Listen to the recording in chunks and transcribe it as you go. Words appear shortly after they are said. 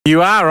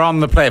You are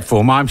on the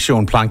platform. I'm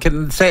Sean Plunket,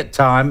 and it's that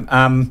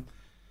time.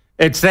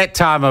 It's that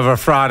time of a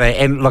Friday.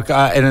 And look,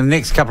 in the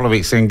next couple of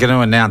weeks, I'm going to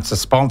announce a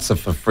sponsor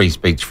for Free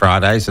Speech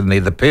Fridays, and they're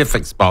the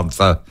perfect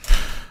sponsor.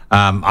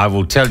 I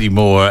will tell you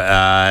more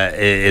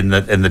in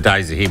the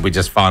days ahead. We're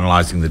just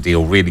finalising the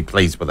deal. Really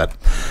pleased with it.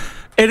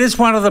 It is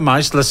one of the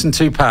most listened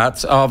to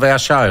parts of our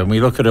show, and we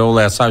look at all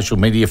our social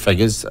media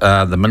figures,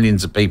 the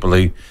millions of people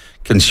who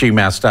consume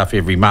our stuff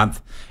every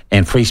month.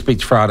 And Free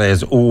Speech Friday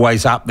is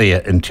always up there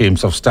in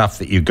terms of stuff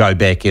that you go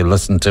back, you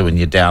listen to, and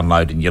you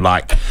download and you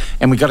like.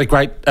 And we got a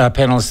great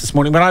panellist this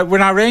morning.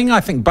 When I rang,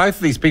 I think both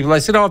of these people, they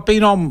said, "Oh, I've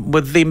been on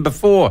with them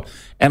before."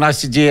 And I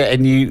said, "Yeah,"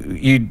 and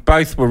you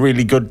both were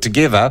really good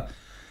together.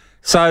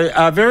 So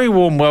a very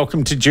warm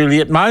welcome to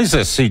Juliet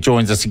Moses, who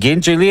joins us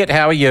again. Juliet,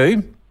 how are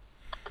you?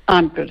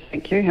 I'm good,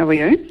 thank you. How are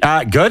you?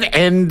 Good.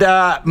 And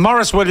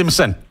Maurice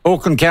Williamson,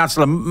 Auckland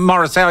Councillor.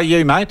 Maurice, how are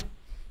you, mate?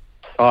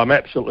 I'm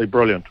absolutely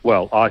brilliant.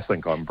 Well, I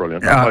think I'm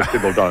brilliant. Most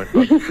people don't.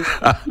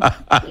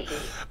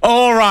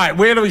 All right.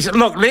 Where do we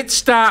look? Let's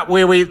start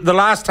where the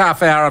last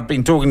half hour I've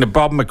been talking to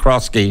Bob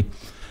McCroskey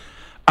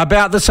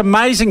about this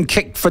amazing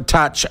kick for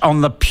touch on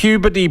the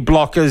puberty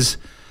blockers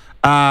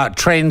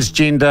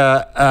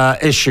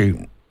transgender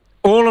issue.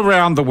 All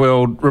around the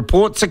world,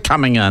 reports are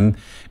coming in,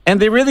 and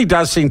there really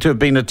does seem to have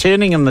been a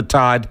turning in the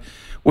tide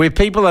where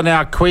people are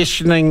now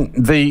questioning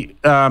the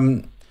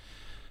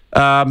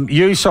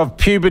use of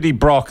puberty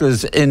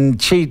blockers in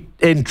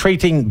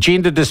treating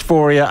gender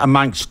dysphoria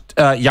amongst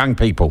young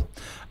people,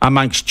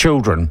 amongst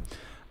children.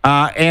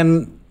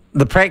 And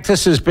the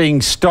practice is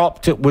being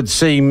stopped. It would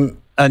seem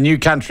a new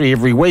country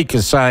every week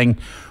is saying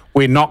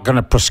we're not going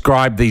to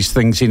prescribe these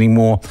things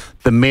anymore.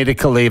 The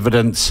medical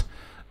evidence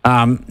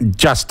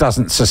just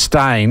doesn't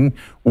sustain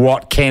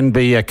what can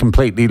be a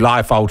completely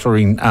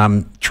life-altering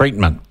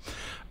treatment.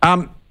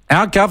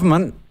 Our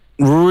government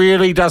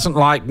really doesn't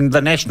like,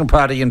 the National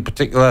Party in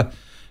particular,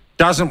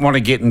 doesn't want to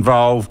get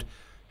involved.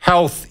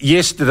 Health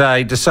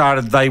yesterday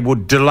decided they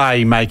would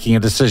delay making a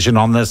decision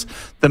on this.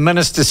 The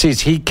minister says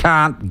he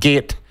can't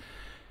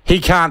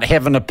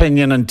have an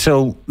opinion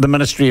until the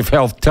Ministry of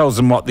Health tells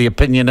him what the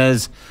opinion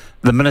is.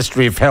 The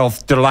Ministry of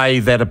Health delay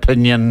that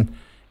opinion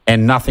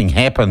and nothing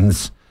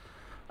happens.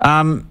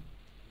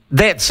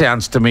 That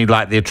sounds to me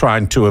like they're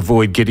trying to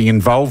avoid getting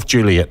involved,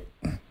 Juliet.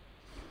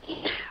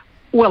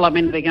 Well, I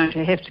mean, they're going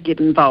to have to get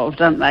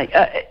involved, aren't they?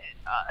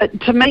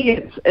 To me,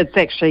 it's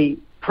actually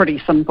pretty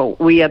simple.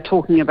 We are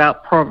talking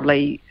about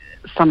probably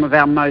some of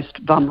our most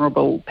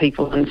vulnerable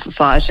people in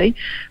society,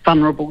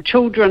 vulnerable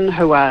children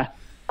who are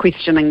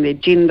questioning their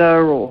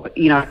gender or,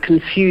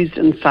 confused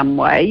in some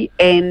way,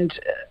 and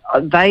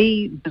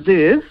they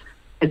deserve,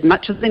 as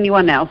much as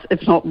anyone else,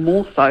 if not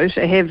more so,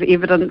 to have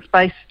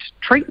evidence-based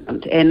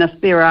treatment. And if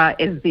there are,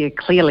 as there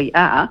clearly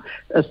are,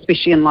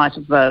 especially in light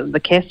of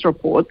the Cass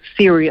report,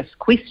 serious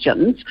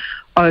questions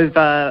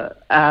over,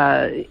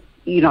 as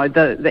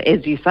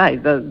you say,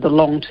 the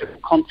long-term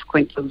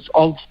consequences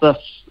of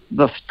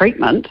this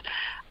treatment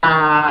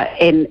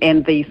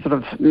and the sort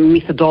of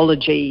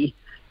methodology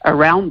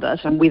around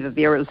it and whether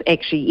there is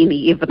actually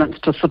any evidence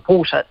to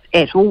support it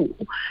at all,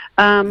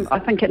 I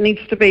think it needs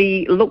to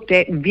be looked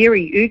at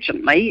very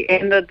urgently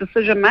and a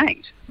decision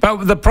made.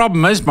 But the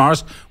problem is,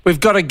 Maurice, we've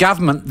got a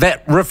government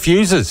that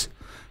refuses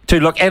to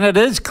look, and it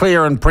is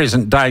clear and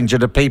present danger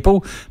to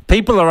people.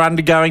 People are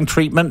undergoing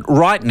treatment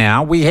right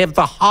now. We have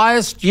the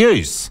highest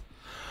use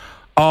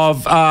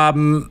of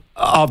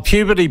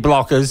puberty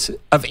blockers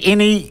of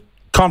any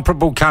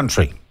comparable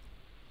country.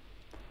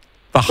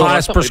 The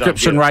highest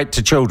prescription rate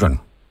to children.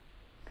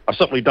 I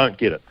simply don't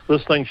get it.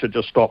 This thing should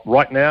just stop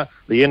right now.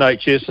 The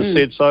NHS has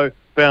said so,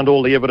 found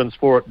all the evidence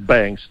for it,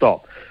 bang,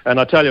 stop. And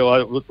I tell you,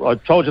 I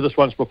told you this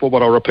once before,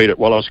 but I'll repeat it.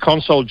 While I was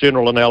Consul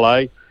General in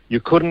LA,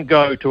 you couldn't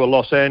go to a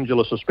Los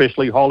Angeles,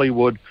 especially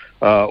Hollywood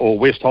or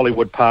West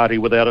Hollywood party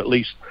without at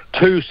least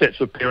two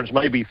sets of parents,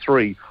 maybe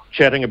three,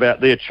 chatting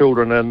about their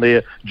children and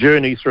their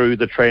journey through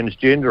the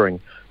transgendering.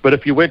 But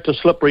if you went to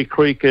Slippery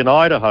Creek in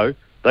Idaho,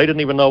 they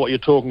didn't even know what you're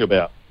talking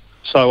about.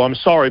 So I'm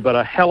sorry, but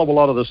a hell of a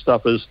lot of this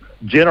stuff is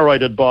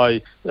generated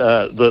by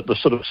the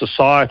sort of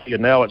society,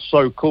 and now it's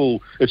so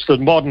cool. It's the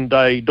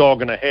modern-day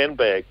dog in a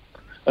handbag.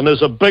 And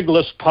there's a big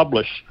list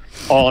published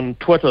on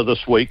Twitter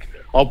this week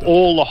of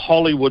all the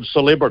Hollywood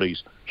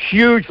celebrities,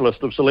 huge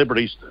list of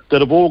celebrities that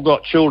have all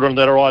got children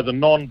that are either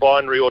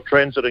non-binary or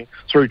transiting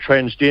through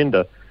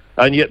transgender.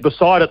 And yet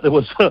beside it, there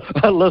was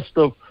a list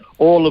of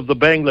all of the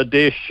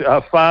Bangladesh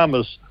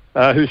farmers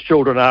whose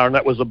children are, and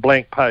that was a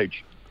blank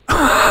page.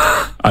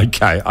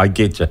 Okay, I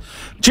get you.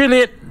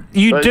 Juliet,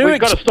 we've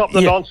got to stop the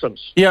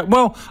nonsense. Yeah,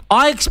 well,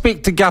 I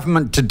expect the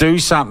government to do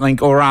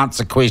something or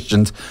answer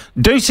questions.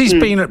 Ducey's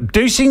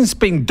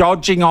been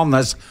dodging on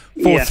this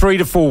for 3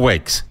 to 4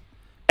 weeks,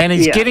 and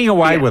he's getting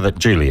away with it,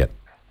 Juliet.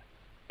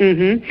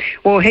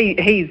 Well,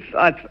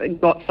 I've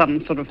got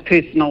some sort of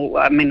personal,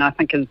 I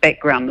think his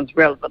background is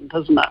relevant,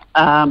 isn't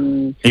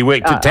it? He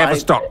worked at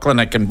Tavistock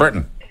Clinic in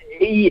Britain.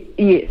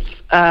 Yes.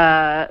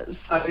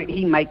 So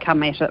he may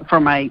come at it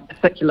from a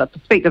particular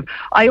perspective.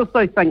 I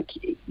also think,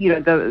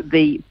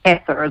 the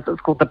PATHA, as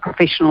it's called, the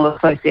Professional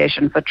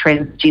Association for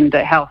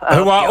Transgender Health.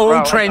 Who are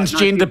all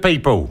transgender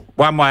people,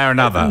 one way or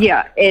another.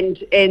 Yeah,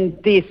 and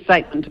their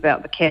statement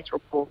about the CAS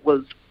report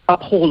was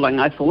appalling,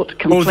 I thought.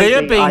 Well,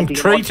 they're being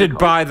treated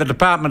by the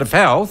Department of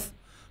Health,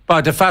 by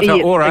Te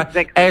Whatu Ora,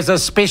 as a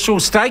special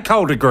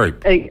stakeholder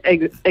group.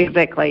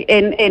 Exactly.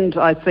 And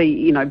I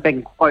see,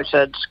 being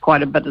quoted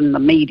quite a bit in the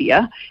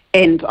media.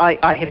 And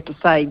I have to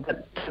say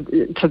that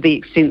to the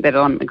extent that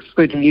I'm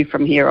excluding you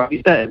from here,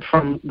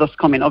 from this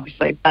comment,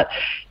 obviously, but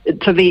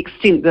to the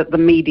extent that the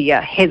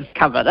media has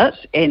covered it,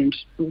 and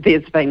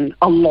there's been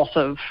a lot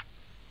of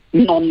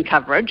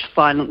non-coverage,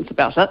 silence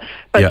about it,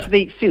 but to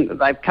the extent that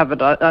they've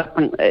covered it, I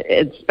think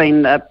it's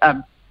been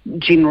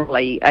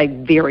generally a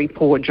very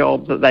poor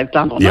job that they've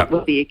done on it,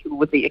 with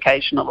the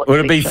occasional exception.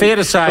 Would it be fair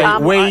to say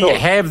we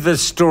have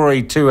this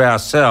story to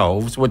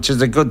ourselves, which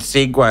is a good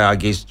segue, I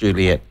guess,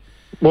 Juliet?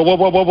 Well, I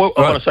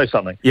want to say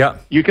something. Yeah.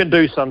 You can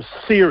do some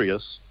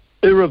serious,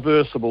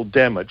 irreversible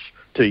damage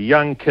to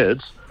young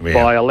kids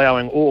by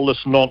allowing all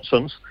this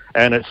nonsense,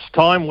 and it's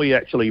time we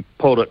actually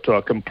pulled it to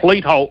a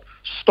complete halt,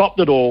 stopped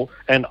it all,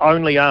 and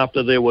only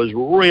after there was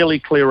really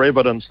clear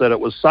evidence that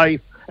it was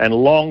safe and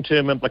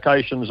long-term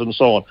implications and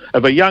so on.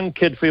 If a young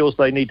kid feels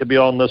they need to be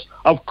on this,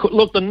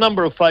 look, the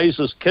number of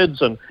phases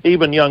kids and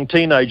even young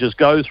teenagers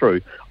go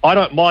through, I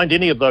don't mind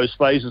any of those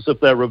phases if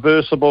they're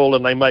reversible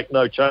and they make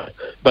no change.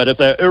 But if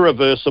they're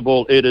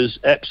irreversible, it is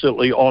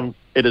absolutely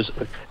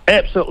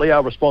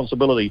our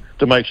responsibility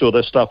to make sure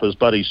this stuff is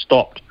bloody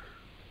stopped.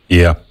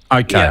 Yeah.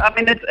 Okay. Yeah, I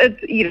mean,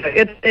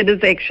 it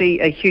is actually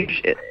a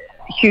huge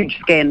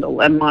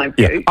scandal in my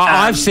view. Yeah.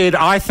 I've said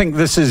I think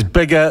this is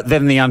bigger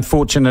than the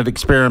unfortunate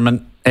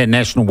experiment at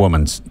National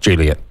Women's,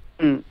 Juliet.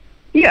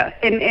 Yeah,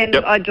 and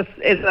I just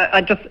as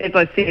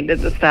I said at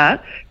the start,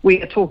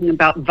 we are talking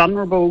about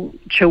vulnerable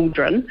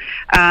children,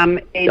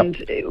 and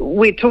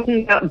we're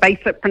talking about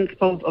basic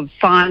principles of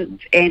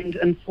science and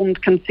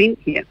informed consent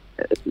here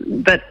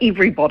that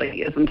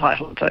everybody is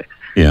entitled to.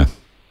 Yeah.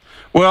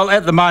 Well,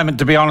 at the moment,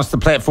 to be honest, the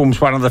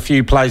platform's one of the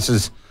few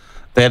places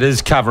that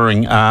is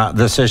covering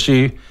this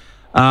issue.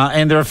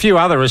 And there are a few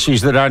other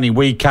issues that only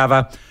we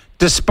cover,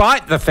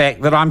 despite the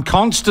fact that I'm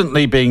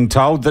constantly being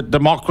told that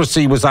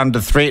democracy was under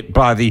threat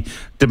by the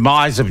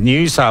demise of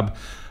Newshub.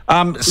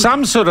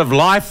 Some sort of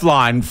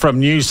lifeline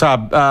from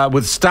Newshub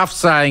with stuff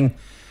saying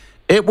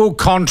it will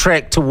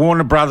contract to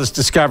Warner Brothers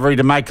Discovery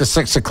to make a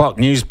 6 o'clock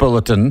news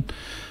bulletin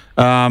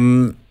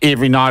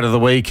every night of the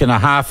week and a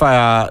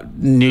half-hour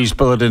news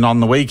bulletin on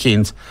the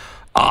weekends.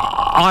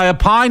 I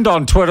opined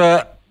on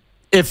Twitter,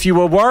 if you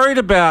were worried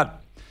about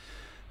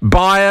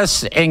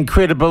bias and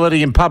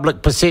credibility and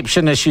public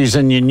perception issues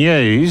in your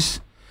news,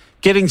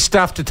 getting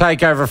stuff to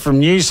take over from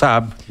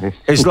Newshub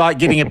is like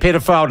getting a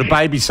pedophile to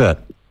babysit.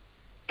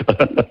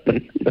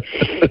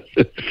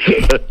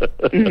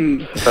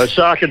 A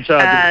shark in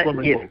charge of the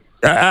swimming pool.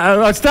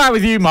 I'll start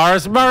with you,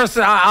 Maurice. Maurice,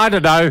 I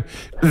don't know.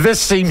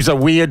 This seems a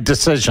weird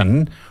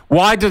decision.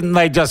 Why didn't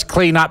they just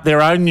clean up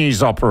their own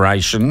news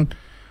operation?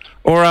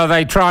 Or are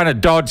they trying to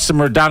dodge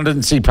some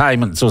redundancy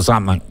payments or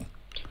something?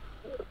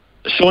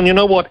 Sean, you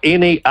know what?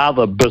 Any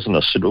other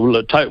business,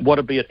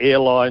 whether be it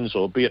airlines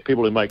or be it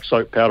people who make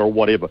soap powder or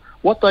whatever,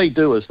 what they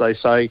do is they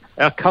say,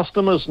 our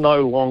customers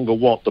no longer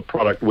want the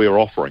product we're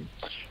offering.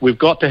 We've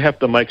got to have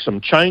to make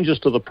some changes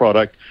to the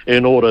product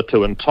in order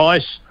to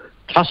entice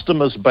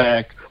customers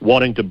back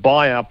wanting to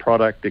buy our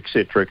product,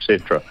 etc.,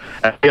 etc.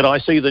 And yet I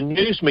see the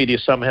news media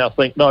somehow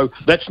think, no,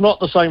 that's not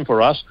the same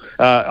for us.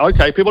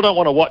 Okay, people don't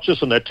want to watch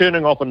us and they're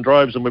turning off in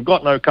droves and we've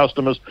got no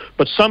customers,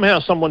 but somehow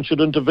someone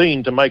should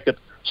intervene to make it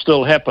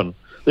still happen.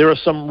 There are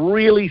some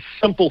really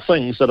simple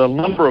things that a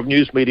number of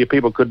news media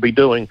people could be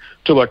doing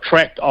to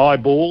attract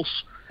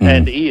eyeballs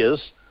and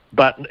ears,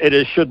 but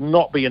should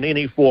not be in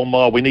any form.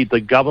 We need the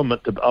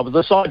government to.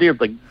 This idea of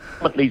the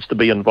government needs to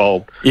be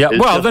involved. Yeah,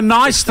 well, the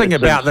nice thing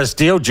about this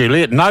deal,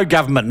 Juliet, no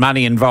government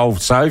money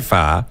involved so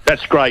far.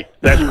 That's great.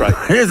 That's great,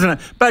 isn't it?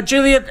 But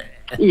Juliet.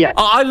 Yeah,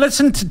 I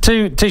listened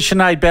to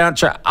Sinead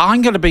Boucher.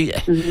 I'm going to be,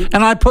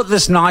 and I put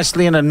this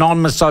nicely in a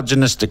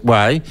non-misogynistic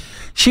way.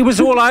 She was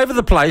all over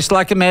the place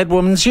like a mad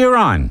woman's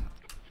urine.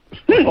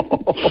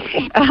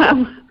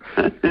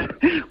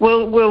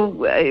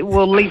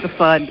 We'll leave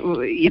aside,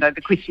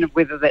 the question of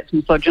whether that's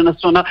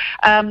misogynist or not.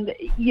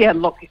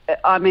 Look,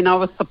 I mean, I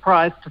was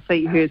surprised to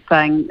see her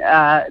saying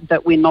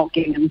that we're not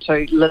getting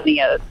into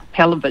linear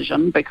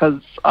television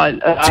because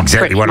that's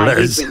exactly what it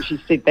is. When she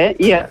said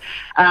that, yeah.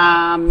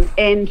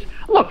 And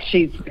look,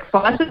 she's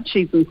excited,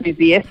 she's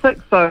enthusiastic,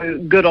 so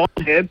good on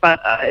her.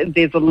 But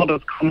there's a lot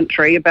of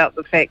commentary about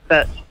the fact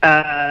that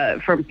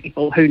from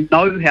people who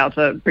know how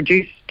to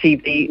produce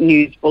TV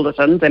news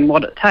bulletins and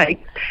what it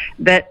takes,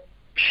 that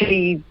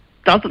she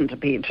doesn't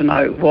appear to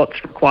know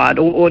what's required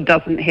or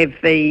doesn't have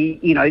the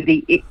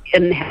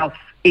in-house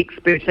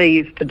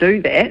expertise to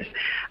do that.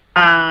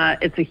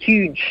 It's a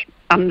huge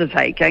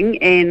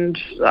undertaking, and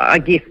I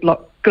guess,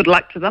 look, good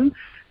luck to them.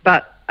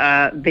 But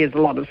there's a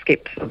lot of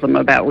scepticism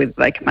about whether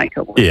they can make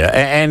it work. Yeah,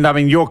 and I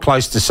mean, you're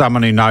close to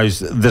someone who knows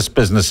this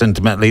business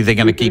intimately. They're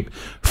going to keep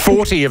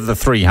 40 of the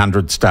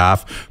 300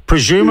 staff,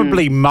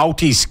 presumably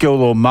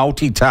multi-skill or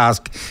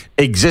multitask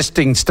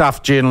existing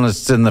staff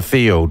journalists in the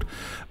field.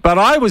 But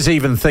I was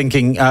even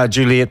thinking,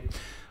 Juliet,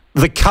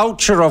 the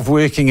culture of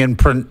working in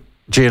print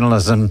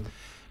journalism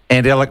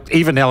and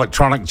even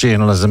electronic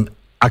journalism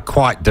are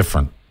quite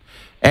different.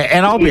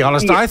 And I'll be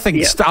honest, I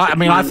think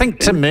I think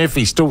Tim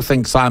Murphy still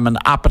thinks I'm an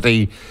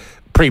uppity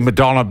prima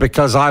donna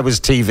because I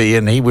was TV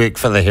and he worked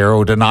for the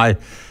Herald, and I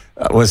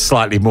was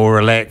slightly more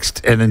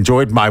relaxed and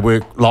enjoyed my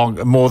work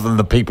more than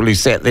the people who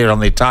sat there on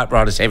their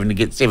typewriters having to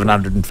get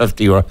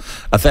 750 or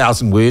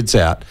 1,000 words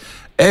out.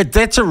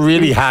 That's a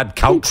really hard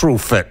cultural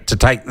fit to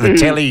take the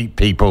telly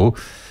people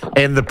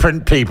and the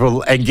print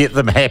people and get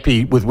them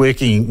happy with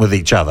working with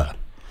each other.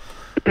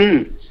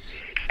 And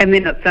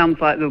then it sounds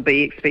like there'll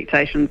be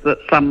expectations that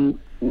some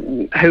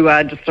who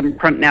are just in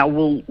print now,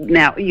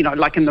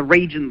 like in the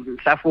regions and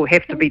stuff, will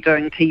have to be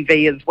doing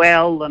TV as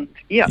well. And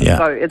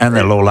so and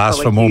they'll all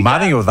ask for more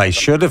money, or they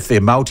should if they're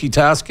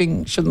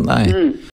multitasking, shouldn't they?